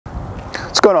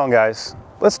What's going on, guys?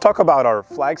 Let's talk about our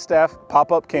Flagstaff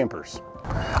pop-up campers.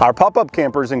 Our pop-up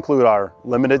campers include our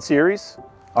Limited series,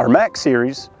 our Max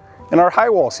series, and our High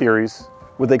Wall series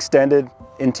with extended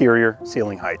interior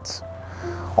ceiling heights.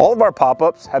 All of our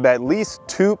pop-ups have at least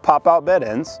 2 pop-out bed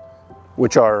ends,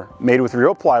 which are made with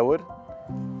real plywood,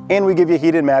 and we give you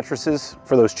heated mattresses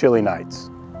for those chilly nights.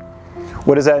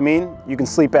 What does that mean? You can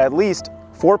sleep at least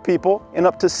 4 people and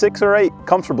up to 6 or 8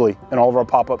 comfortably in all of our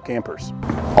pop-up campers.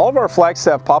 All of our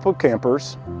Flagstaff pop-up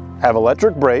campers have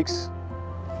electric brakes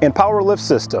and power lift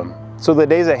system, so the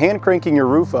days of hand cranking your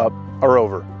roof up are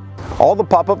over. All the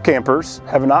pop-up campers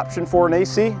have an option for an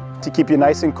AC to keep you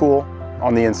nice and cool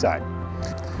on the inside.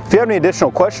 If you have any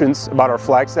additional questions about our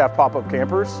Flagstaff pop-up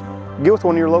campers, get with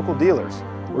one of your local dealers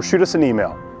or shoot us an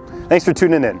email. Thanks for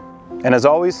tuning in. And as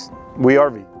always, we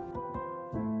RV.